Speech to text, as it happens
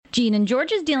Gene and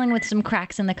George is dealing with some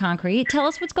cracks in the concrete. Tell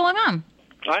us what's going on.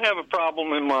 I have a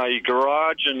problem in my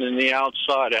garage and in the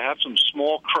outside. I have some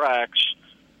small cracks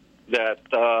that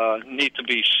need to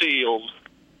be sealed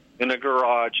in the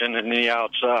garage and in the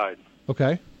outside.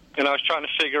 Okay. And I was trying to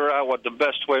figure out what the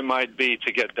best way might be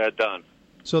to get that done.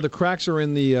 So the cracks are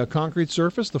in the concrete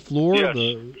surface, the floor? Yes.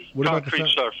 What about concrete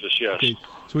surface, yes. Okay.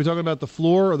 So we're talking about the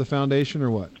floor or the foundation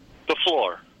or what? The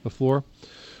floor. The floor?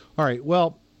 All right.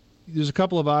 Well, there's a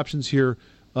couple of options here.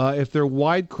 If they're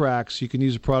wide cracks, you can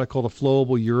use a product called a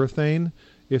flowable urethane.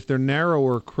 If they're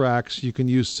narrower cracks, you can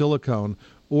use silicone,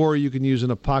 or you can use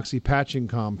an epoxy patching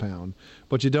compound.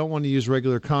 But you don't want to use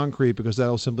regular concrete because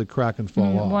that'll simply crack and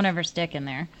fall off. Won't ever stick in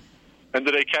there. And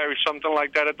do they carry something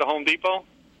like that at the Home Depot?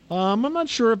 I'm not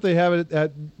sure if they have it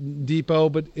at Depot,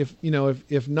 but if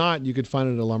not, you could find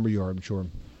it at a lumber yard, I'm sure.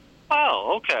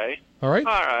 Oh, okay. All right.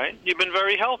 All right. You've been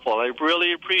very helpful. I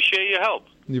really appreciate your help.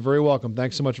 You're very welcome.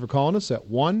 Thanks so much for calling us at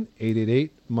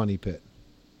 1-888-MONEY-PIT.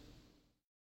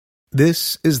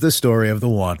 This is the story of the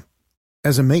one.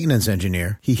 As a maintenance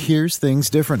engineer, he hears things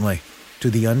differently. To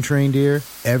the untrained ear,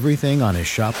 everything on his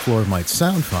shop floor might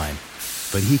sound fine,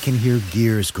 but he can hear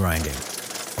gears grinding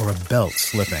or a belt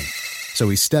slipping. So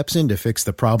he steps in to fix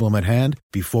the problem at hand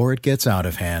before it gets out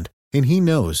of hand. And he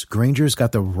knows Grainger's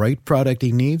got the right product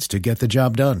he needs to get the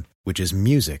job done, which is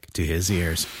music to his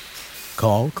ears.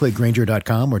 Call, click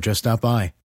Grainger.com, or just stop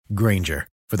by. Grainger,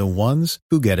 for the ones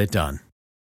who get it done.